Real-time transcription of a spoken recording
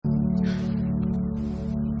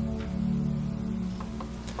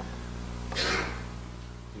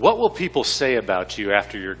What will people say about you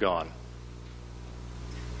after you're gone?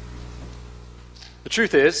 The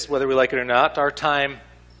truth is, whether we like it or not, our time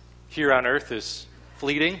here on earth is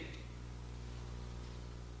fleeting.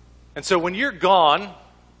 And so when you're gone,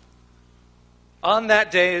 on that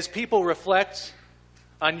day, as people reflect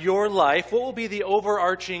on your life, what will be the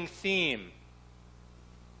overarching theme?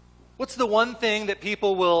 What's the one thing that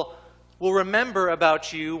people will remember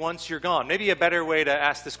about you once you're gone? Maybe a better way to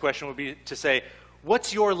ask this question would be to say,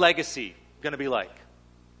 what's your legacy going to be like?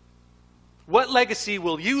 What legacy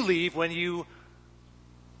will you leave when you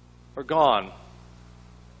are gone?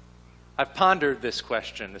 I've pondered this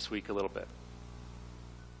question this week a little bit.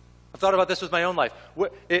 I've thought about this with my own life.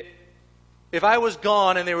 If I was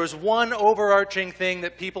gone and there was one overarching thing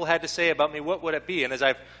that people had to say about me, what would it be? And as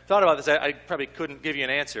I've thought about this, I probably couldn't give you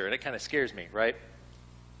an answer, and it kind of scares me, right?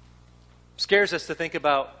 It scares us to think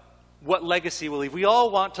about what legacy we'll leave. We all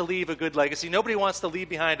want to leave a good legacy. Nobody wants to leave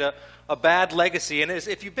behind a bad legacy. And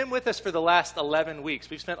if you've been with us for the last 11 weeks,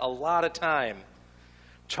 we've spent a lot of time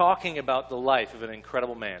talking about the life of an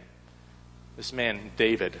incredible man, this man,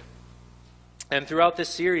 David. And throughout this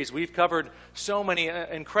series, we've covered so many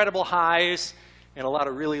incredible highs and a lot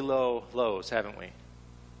of really low lows, haven't we?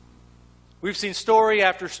 We've seen story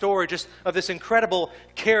after story just of this incredible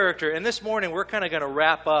character. And this morning, we're kind of going to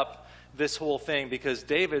wrap up this whole thing because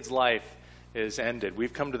David's life is ended.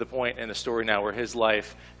 We've come to the point in the story now where his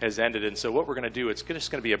life has ended. And so what we're going to do, it's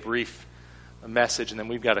just going to be a brief message, and then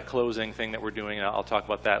we've got a closing thing that we're doing, and I'll talk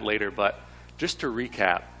about that later. But just to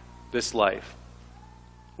recap this life,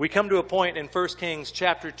 we come to a point in 1 Kings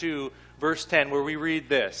chapter 2, verse 10, where we read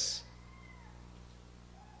this.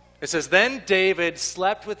 It says, "Then David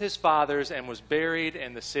slept with his fathers and was buried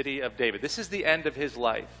in the city of David." This is the end of his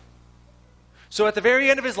life. So at the very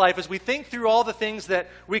end of his life, as we think through all the things that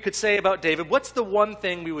we could say about David, what's the one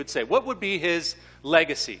thing we would say? What would be his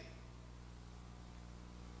legacy?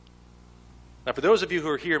 Now, for those of you who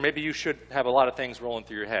are here, maybe you should have a lot of things rolling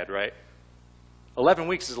through your head, right? 11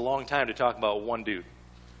 weeks is a long time to talk about one dude.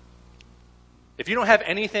 If you don't have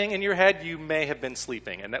anything in your head, you may have been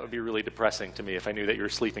sleeping, and that would be really depressing to me if I knew that you were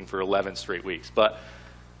sleeping for 11 straight weeks. But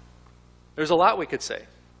there's a lot we could say.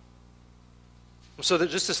 So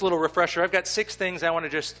just this little refresher, I've got 6 things I want to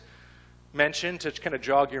just mention to kind of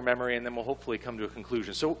jog your memory, and then we'll hopefully come to a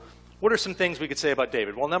conclusion. So what are some things we could say about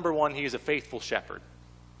David? Well, number one, he is a faithful shepherd.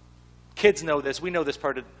 Kids know this. We know this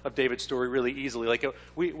part of David's story really easily. Like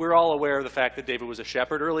we're all aware of the fact that David was a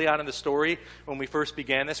shepherd early on in the story when we first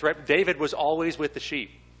began this, right? David was always with the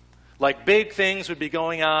sheep. Like big things would be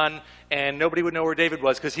going on, and nobody would know where David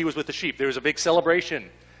was because he was with the sheep. There was a big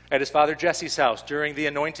celebration at his father Jesse's house during the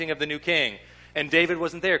anointing of the new king. And David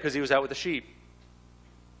wasn't there because he was out with the sheep.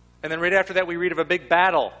 And then right after that, we read of a big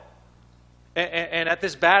battle. And at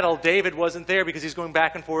this battle, David wasn't there because he's going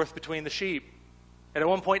back and forth between the sheep. And at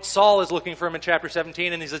one point, Saul is looking for him in chapter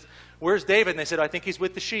 17, and he says, "Where's David?" And they said, "I think he's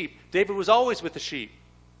with the sheep." David was always with the sheep.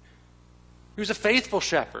 He was a faithful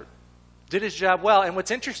shepherd, did his job well. And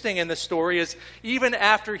what's interesting in this story is even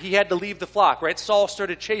after he had to leave the flock, right? Saul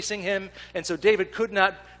started chasing him, and so David could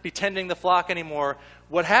not be tending the flock anymore.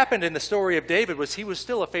 What happened in the story of David was he was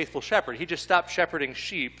still a faithful shepherd. He just stopped shepherding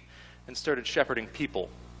sheep and started shepherding people.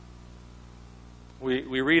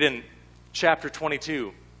 We read in chapter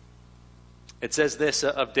 22, it says this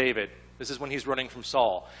of David. This is when he's running from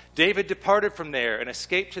Saul. "David departed from there and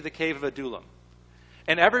escaped to the cave of Adullam.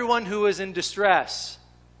 And everyone who was in distress,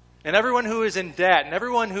 and everyone who was in debt, and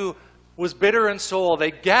everyone who was bitter in soul,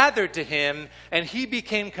 they gathered to him, and he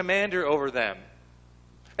became commander over them.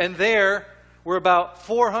 And there were about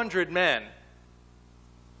 400 men."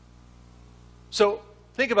 So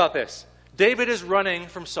think about this. David is running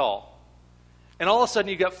from Saul. And all of a sudden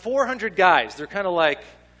you got 400 guys. They're kind of like,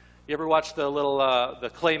 you ever watch the little,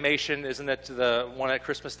 the claymation, isn't it the one at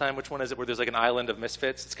Christmas time? Which one is it where there's like an island of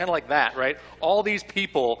misfits? It's kind of like that, right? All these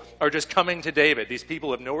people are just coming to David. These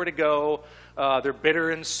people have nowhere to go. They're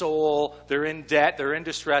bitter in soul. They're in debt. They're in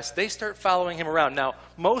distress. They start following him around. Now,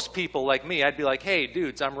 most people like me, I'd be like, "Hey,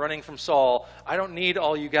 dudes, I'm running from Saul. I don't need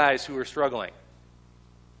all you guys who are struggling."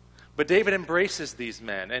 But David embraces these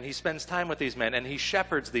men, and he spends time with these men, and he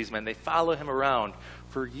shepherds these men. They follow him around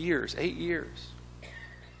for years, 8 years.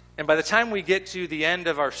 And by the time we get to the end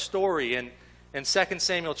of our story in 2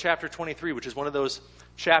 Samuel chapter 23, which is one of those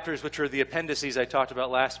chapters which are the appendices I talked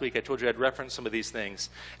about last week, I told you I'd reference some of these things.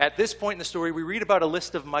 At this point in the story, we read about a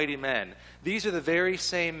list of mighty men. These are the very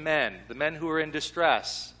same men, the men who are in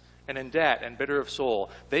distress and in debt and bitter of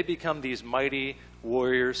soul. They become these mighty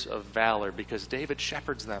warriors of valor because David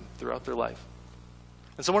shepherds them throughout their life.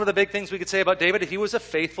 And so one of the big things we could say about David, he was a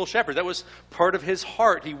faithful shepherd. That was part of his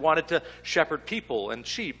heart. He wanted to shepherd people and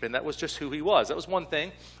sheep, and that was just who he was. That was one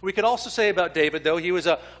thing. We could also say about David, though, he was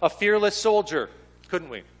a fearless soldier, couldn't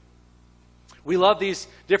we? We love these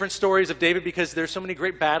different stories of David because there's so many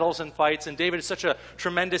great battles and fights, and David is such a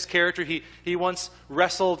tremendous character. He once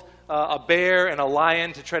wrestled a bear and a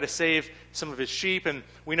lion to try to save some of his sheep, and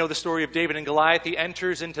we know the story of David and Goliath. He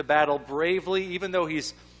enters into battle bravely, even though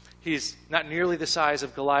he's not nearly the size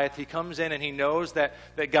of Goliath. He comes in and he knows that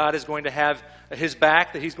God is going to have his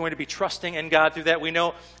back, that he's going to be trusting in God through that. We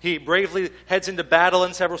know he bravely heads into battle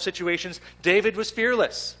in several situations. David was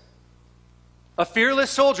fearless. A fearless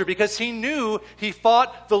soldier because he knew he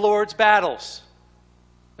fought the Lord's battles.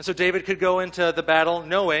 And so David could go into the battle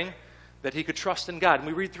knowing that he could trust in God. And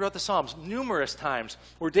we read throughout the Psalms numerous times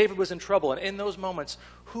where David was in trouble. And in those moments,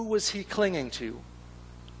 who was he clinging to?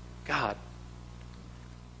 God.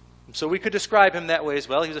 So we could describe him that way as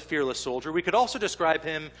well. He was a fearless soldier. We could also describe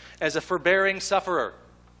him as a forbearing sufferer.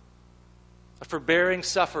 A forbearing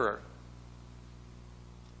sufferer.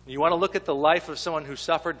 You want to look at the life of someone who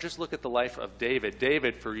suffered, just look at the life of David.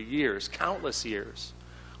 David, for years, countless years,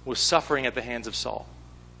 was suffering at the hands of Saul.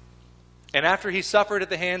 And after he suffered at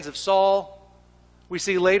the hands of Saul, we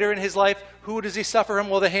see later in his life, who does he suffer from?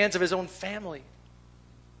 Well, the hands of his own family.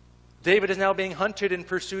 David is now being hunted and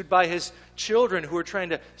pursued by his children who are trying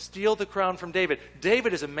to steal the crown from David.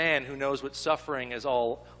 David is a man who knows what suffering is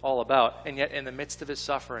all about, and yet in the midst of his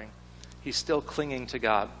suffering, he's still clinging to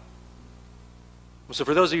God. So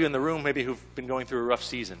for those of you in the room, maybe who've been going through a rough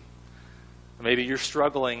season, maybe you're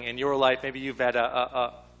struggling in your life, maybe you've had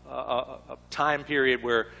a time period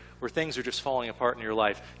where things are just falling apart in your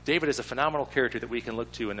life. David is a phenomenal character that we can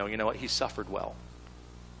look to and know, you know what, he suffered well.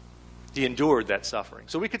 He endured that suffering.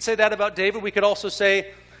 So we could say that about David. We could also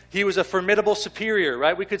say he was a formidable superior,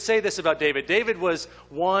 right? We could say this about David. David was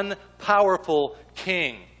one powerful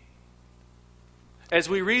king. As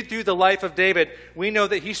we read through the life of David, we know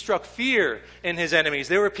that he struck fear in his enemies.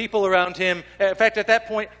 There were people around him. In fact, at that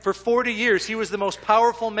point, for 40 years, he was the most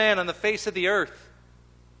powerful man on the face of the earth.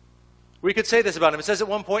 We could say this about him. It says at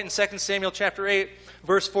one point in 2 Samuel chapter 8,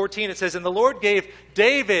 verse 14, it says, "And the Lord gave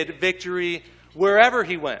David victory wherever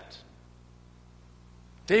he went."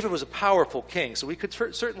 David was a powerful king, so we could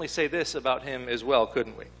certainly say this about him as well,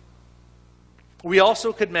 couldn't we? We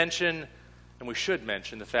also could mention, and we should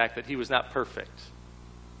mention, the fact that he was not perfect.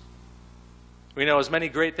 We know as many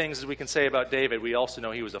great things as we can say about David, we also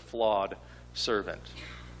know he was a flawed servant.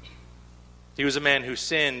 He was a man who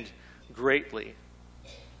sinned greatly.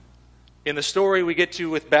 In the story we get to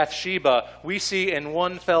with Bathsheba, we see in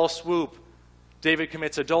one fell swoop, David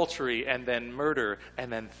commits adultery and then murder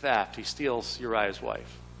and then theft. He steals Uriah's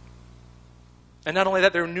wife. And not only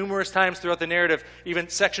that, there are numerous times throughout the narrative, even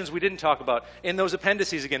sections we didn't talk about. In those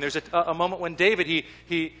appendices again, there's a moment when David,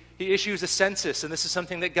 he issues a census, and this is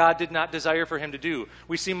something that God did not desire for him to do.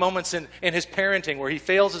 We see moments in his parenting where he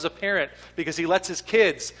fails as a parent because he lets his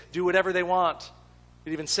kids do whatever they want.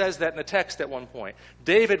 It even says that in the text at one point.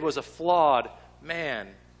 David was a flawed man.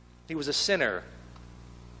 He was a sinner.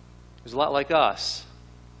 He was a lot like us.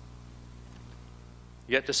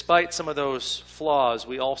 Yet despite some of those flaws,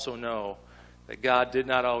 we also know that God did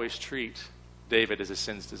not always treat David as his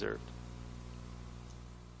sins deserved.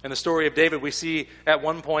 In the story of David, we see at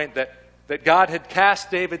one point that God had cast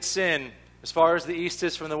David's sin as far as the east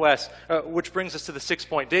is from the west, which brings us to the sixth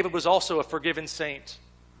point. David was also a forgiven saint.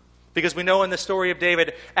 Because we know in the story of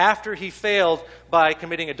David, after he failed by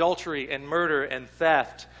committing adultery and murder and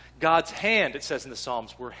theft, God's hand, it says in the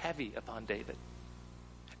Psalms, were heavy upon David.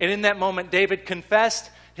 And in that moment, David confessed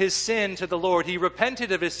his sin to the Lord. He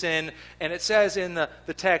repented of his sin, and it says in the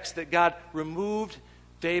text that God removed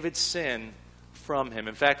David's sin from him.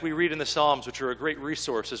 In fact, we read in the Psalms, which are a great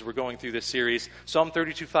resource as we're going through this series, Psalm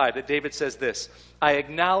 32:5, that David says this, "I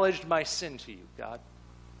acknowledged my sin to you, God.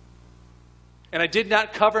 And I did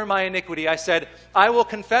not cover my iniquity. I said, I will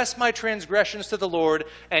confess my transgressions to the Lord,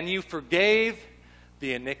 and you forgave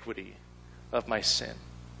the iniquity of my sin."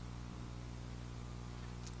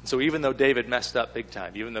 So even though David messed up big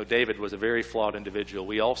time, even though David was a very flawed individual,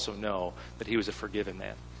 we also know that he was a forgiven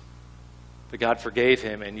man. That God forgave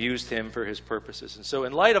him and used him for his purposes. And so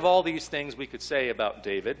in light of all these things we could say about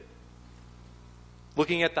David,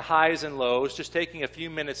 looking at the highs and lows, just taking a few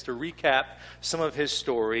minutes to recap some of his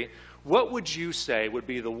story, what would you say would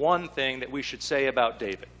be the one thing that we should say about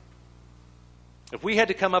David? If we had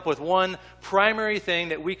to come up with one primary thing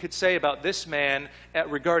that we could say about this man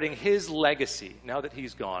regarding his legacy, now that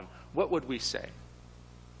he's gone, what would we say?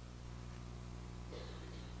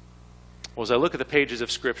 Well, as I look at the pages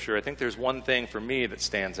of Scripture, I think there's one thing for me that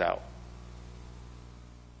stands out.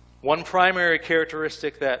 One primary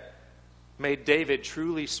characteristic that made David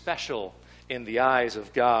truly special in the eyes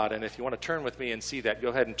of God. And if you want to turn with me and see that, go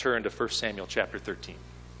ahead and turn to 1 Samuel chapter 13.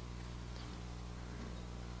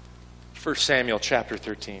 1 Samuel chapter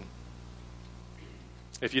 13.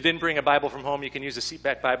 If you didn't bring a Bible from home, you can use the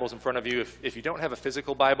seatback Bibles in front of you. If you don't have a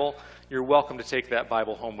physical Bible, you're welcome to take that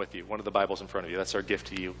Bible home with you, one of the Bibles in front of you. That's our gift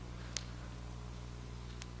to you.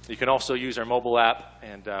 You can also use our mobile app,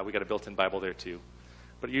 and we got a built-in Bible there too.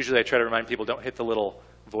 But usually I try to remind people, don't hit the little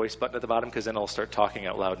voice button at the bottom, because then I'll start talking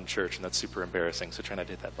out loud in church, and that's super embarrassing, so try not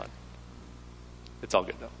to hit that button. It's all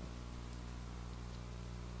good, though.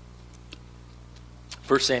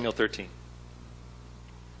 1 Samuel 13.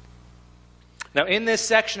 Now, in this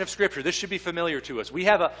section of Scripture, this should be familiar to us. We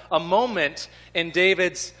have a moment in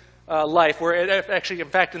David's life where, actually, in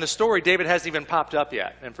fact, in the story, David hasn't even popped up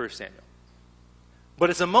yet in 1 Samuel. But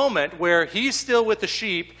it's a moment where he's still with the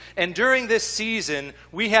sheep, and during this season,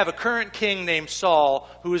 we have a current king named Saul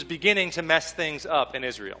who is beginning to mess things up in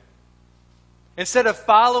Israel. Instead of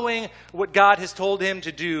following what God has told him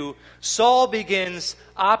to do, Saul begins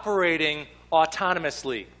operating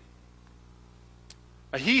autonomously.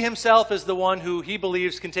 He himself is the one who he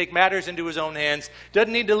believes can take matters into his own hands,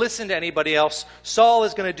 doesn't need to listen to anybody else. Saul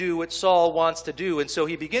is going to do what Saul wants to do, and so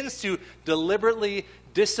he begins to deliberately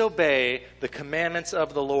disobey the commandments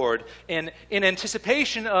of the Lord in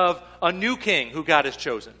anticipation of a new king who God has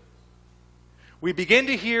chosen. We begin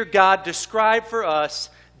to hear God describe for us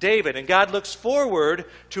David, and God looks forward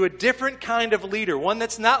to a different kind of leader, one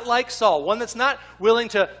that's not like Saul, one that's not willing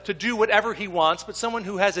to do whatever he wants, but someone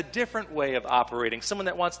who has a different way of operating, someone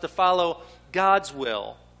that wants to follow God's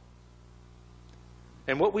will.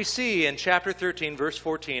 And what we see in chapter 13, verse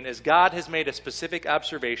 14, is God has made a specific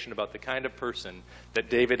observation about the kind of person that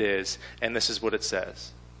David is, and this is what it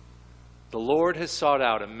says. The Lord has sought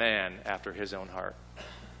out a man after his own heart.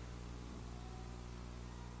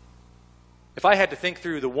 If I had to think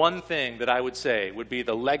through the one thing that I would say would be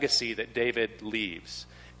the legacy that David leaves,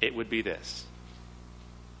 it would be this.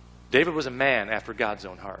 David was a man after God's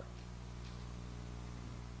own heart.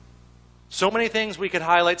 So many things we could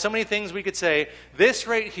highlight, so many things we could say. This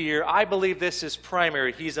right here, I believe this is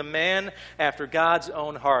primary. He's a man after God's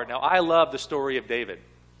own heart. Now, I love the story of David.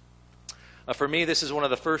 For me, this is one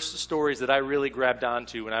of the first stories that I really grabbed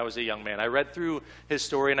onto when I was a young man. I read through his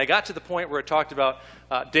story, and I got to the point where it talked about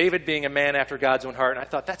David being a man after God's own heart, and I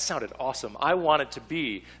thought, that sounded awesome. I wanted to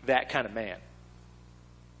be that kind of man.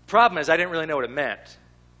 Problem is, I didn't really know what it meant.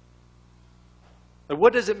 But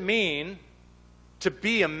what does it mean to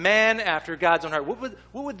be a man after God's own heart? What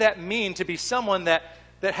would that mean to be someone that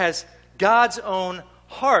has God's own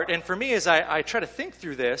heart? And for me, as I try to think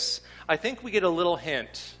through this, I think we get a little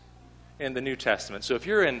hint in the New Testament. So if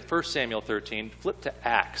you're in 1 Samuel 13, flip to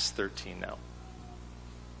Acts 13 now.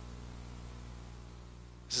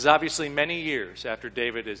 This is obviously many years after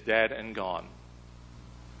David is dead and gone.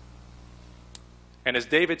 And as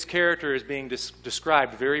David's character is being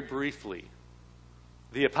described very briefly,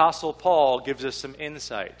 the Apostle Paul gives us some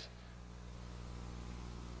insight.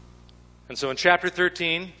 And so in chapter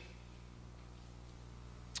 13,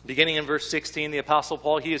 beginning in verse 16, the Apostle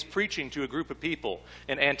Paul, he is preaching to a group of people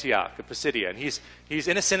in Antioch of Pisidia. And he's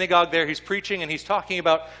in a synagogue there, he's preaching, and he's talking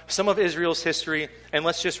about some of Israel's history. And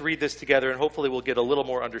let's just read this together, and hopefully we'll get a little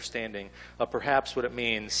more understanding of perhaps what it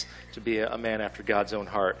means to be a man after God's own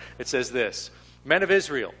heart. It says this, Men of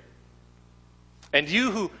Israel, and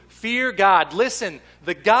you who fear God, listen,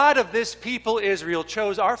 the God of this people Israel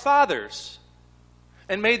chose our fathers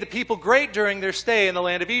and made the people great during their stay in the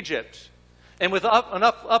land of Egypt. And with an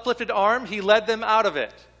uplifted arm, he led them out of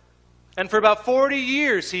it. And for about 40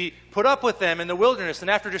 years, he put up with them in the wilderness.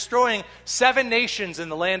 And after destroying 7 nations in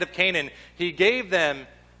the land of Canaan, he gave them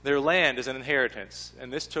their land as an inheritance.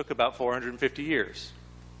 And this took about 450 years.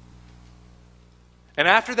 And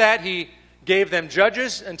after that, he gave them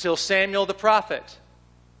judges until Samuel the prophet.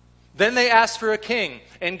 Then they asked for a king,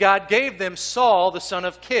 and God gave them Saul, the son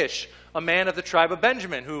of Kish, a man of the tribe of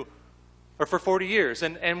Benjamin, for 40 years.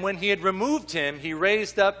 And when he had removed him, he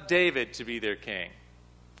raised up David to be their king,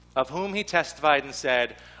 of whom he testified and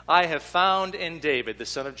said, I have found in David, the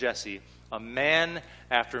son of Jesse, a man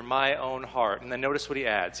after my own heart. And then notice what he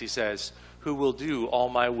adds. He says, who will do all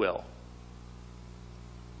my will.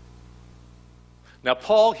 Now,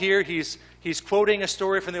 Paul here, he's quoting a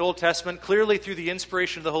story from the Old Testament. Clearly, through the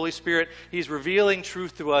inspiration of the Holy Spirit, he's revealing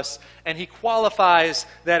truth to us. And he qualifies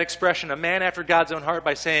that expression, a man after God's own heart,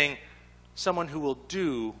 by saying, someone who will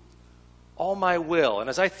do all my will. And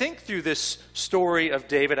as I think through this story of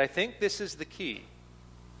David, I think this is the key.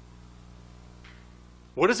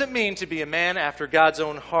 What does it mean to be a man after God's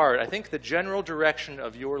own heart? I think the general direction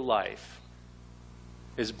of your life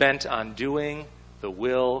is bent on doing the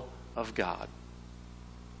will of God.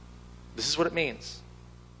 This is what it means.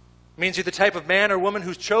 It means you're the type of man or woman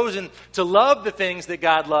who's chosen to love the things that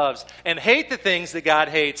God loves and hate the things that God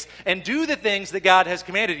hates and do the things that God has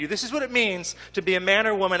commanded you. This is what it means to be a man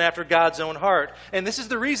or woman after God's own heart. And this is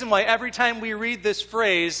the reason why every time we read this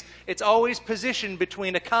phrase, it's always positioned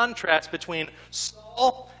between a contrast between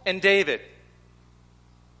Saul and David.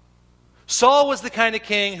 Saul was the kind of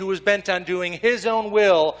king who was bent on doing his own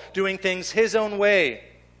will, doing things his own way.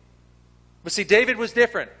 But see, David was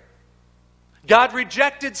different. God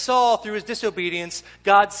rejected Saul through his disobedience.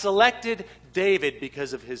 God selected David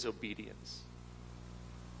because of his obedience.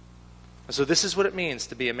 And so this is what it means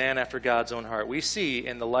to be a man after God's own heart. We see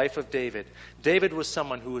in the life of David, David was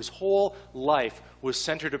someone whose whole life was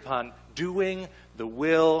centered upon doing the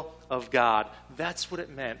will of God. That's what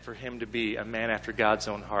it meant for him to be a man after God's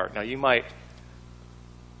own heart. Now you might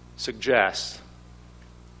suggest,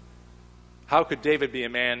 how could David be a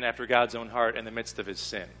man after God's own heart in the midst of his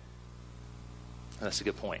sin? And that's a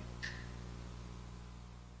good point.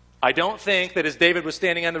 I don't think that as David was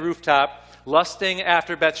standing on the rooftop, lusting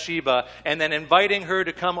after Bathsheba, and then inviting her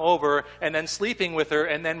to come over, and then sleeping with her,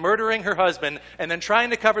 and then murdering her husband, and then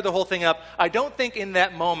trying to cover the whole thing up, I don't think in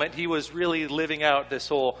that moment he was really living out this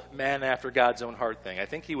whole man after God's own heart thing. I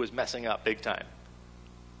think he was messing up big time.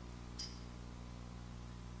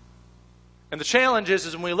 And the challenge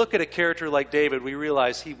is when we look at a character like David, we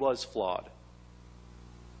realize he was flawed.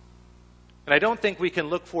 And I don't think we can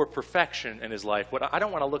look for perfection in his life. I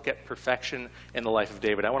don't want to look at perfection in the life of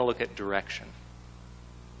David. I want to look at direction.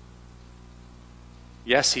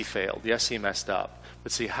 Yes, he failed. Yes, he messed up.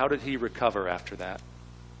 But see, how did he recover after that?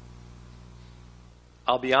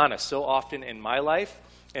 I'll be honest, so often in my life,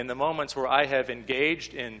 in the moments where I have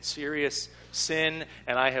engaged in serious sin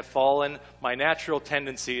and I have fallen, my natural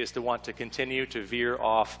tendency is to want to continue to veer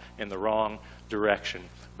off in the wrong direction.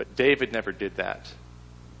 But David never did that.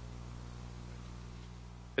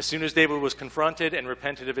 As soon as David was confronted and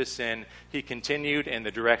repented of his sin, he continued in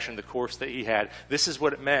the direction, the course that he had. This is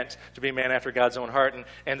what it meant to be a man after God's own heart.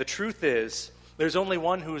 And the truth is, there's only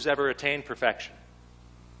one who's ever attained perfection.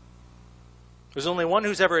 There's only one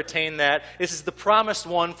who's ever attained that. This is the promised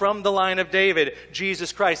one from the line of David,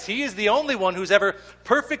 Jesus Christ. He is the only one who's ever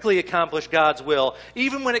perfectly accomplished God's will,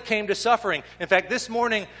 even when it came to suffering. In fact, this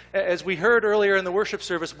morning, as we heard earlier in the worship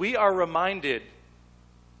service, we are reminded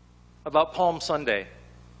about Palm Sunday.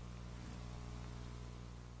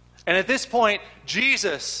 And at this point,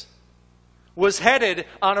 Jesus was headed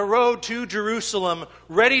on a road to Jerusalem,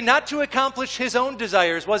 ready not to accomplish his own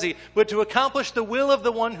desires, was he, but to accomplish the will of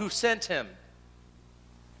the one who sent him.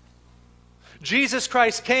 Jesus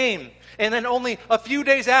Christ came, and then only a few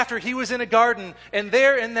days after, he was in a garden, and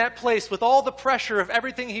there in that place, with all the pressure of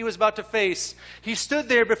everything he was about to face, he stood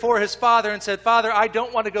there before his Father and said, Father, I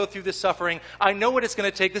don't want to go through this suffering. I know what it's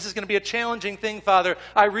going to take. This is going to be a challenging thing, Father.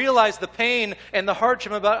 I realize the pain and the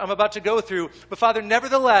hardship I'm about to go through. But Father,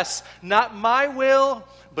 nevertheless, not my will,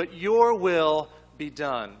 but your will be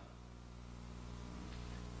done.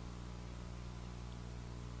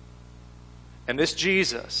 And this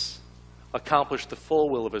Jesus accomplished the full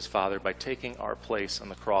will of his Father by taking our place on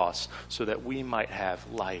the cross so that we might have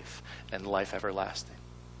life and life everlasting.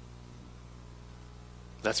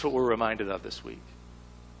 That's what we're reminded of this week.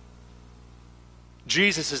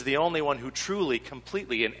 Jesus is the only one who truly,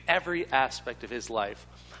 completely, in every aspect of his life,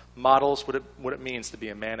 models what it means to be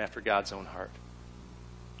a man after God's own heart.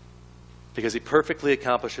 Because he perfectly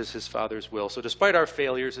accomplishes his Father's will. So despite our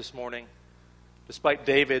failures this morning, despite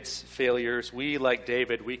David's failures, we, like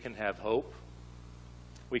David, we can have hope.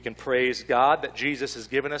 We can praise God that Jesus has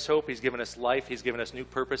given us hope. He's given us life. He's given us new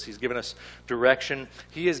purpose. He's given us direction.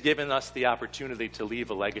 He has given us the opportunity to leave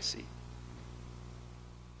a legacy.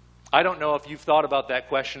 I don't know if you've thought about that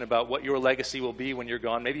question about what your legacy will be when you're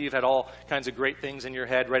gone. Maybe you've had all kinds of great things in your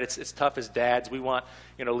head, right? It's tough as dads. We want,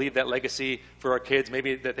 leave that legacy for our kids.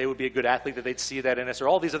 Maybe that they would be a good athlete, that they'd see that in us, or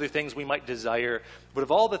all these other things we might desire. But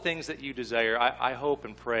of all the things that you desire, I hope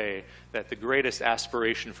and pray that the greatest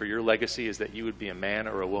aspiration for your legacy is that you would be a man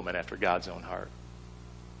or a woman after God's own heart,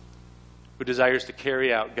 who desires to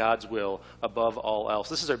carry out God's will above all else.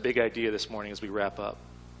 This is our big idea this morning as we wrap up.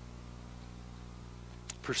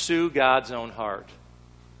 Pursue God's own heart.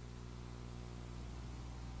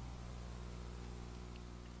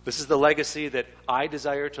 This is the legacy that I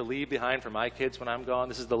desire to leave behind for my kids when I'm gone.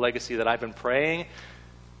 This is the legacy that I've been praying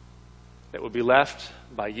that will be left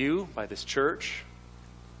by you, by this church.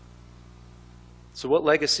 So what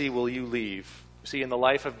legacy will you leave? See, in the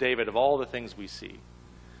life of David, of all the things we see,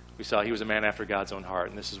 We saw he was a man after God's own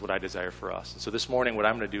heart, and this is what I desire for us. And so this morning, what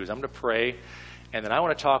I'm going to do is I'm going to pray, and then I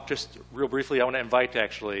want to talk just real briefly. I want to invite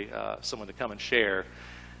actually someone to come and share.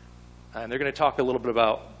 And they're going to talk a little bit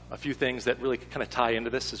about a few things that really kind of tie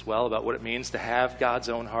into this as well, about what it means to have God's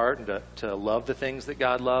own heart and to love the things that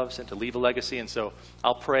God loves and to leave a legacy. And so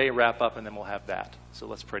I'll pray, wrap up, and then we'll have that. So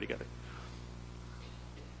let's pray together.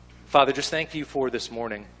 Father, just thank you for this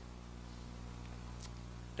morning.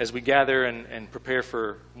 As we gather and prepare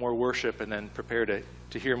for more worship and then prepare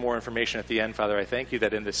to hear more information at the end, Father, I thank you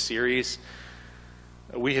that in this series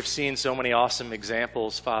we have seen so many awesome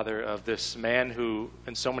examples, Father, of this man who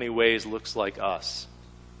in so many ways looks like us.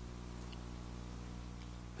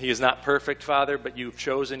 He is not perfect, Father, but you've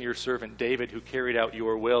chosen your servant David, who carried out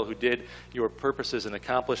your will, who did your purposes and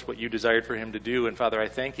accomplished what you desired for him to do. And Father, I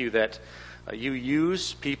thank you that you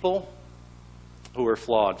use people who are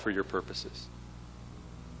flawed for your purposes.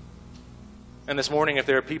 And this morning, if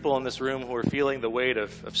there are people in this room who are feeling the weight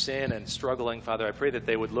of sin and struggling, Father, I pray that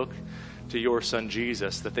they would look to your Son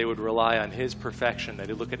Jesus, that they would rely on his perfection, that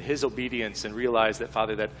they look at his obedience and realize that,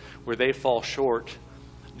 Father, that where they fall short,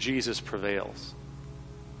 Jesus prevails.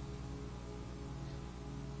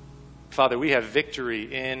 Father, we have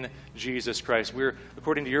victory in Jesus Christ. We're,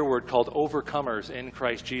 according to your word, called overcomers in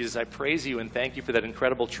Christ Jesus. I praise you and thank you for that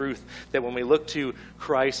incredible truth that when we look to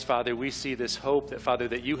Christ, Father, we see this hope that, Father,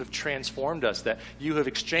 that you have transformed us, that you have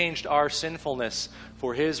exchanged our sinfulness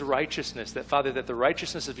for his righteousness, that, Father, that the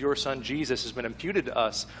righteousness of your Son Jesus has been imputed to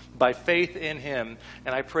us by faith in him.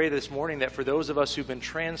 And I pray this morning that for those of us who've been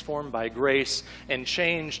transformed by grace and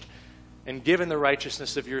changed and given the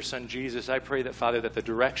righteousness of your Son Jesus, I pray that, Father, that the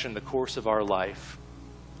direction, the course of our life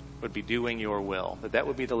would be doing your will, that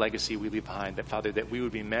would be the legacy we leave behind, that, Father, that we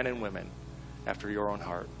would be men and women after your own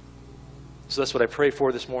heart. So that's what I pray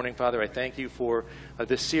for this morning, Father. I thank you for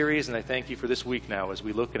this series, and I thank you for this week now as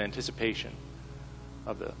we look in anticipation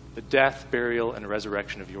of the death, burial, and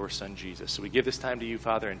resurrection of your Son Jesus. So we give this time to you,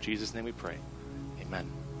 Father. In Jesus' name we pray. Amen.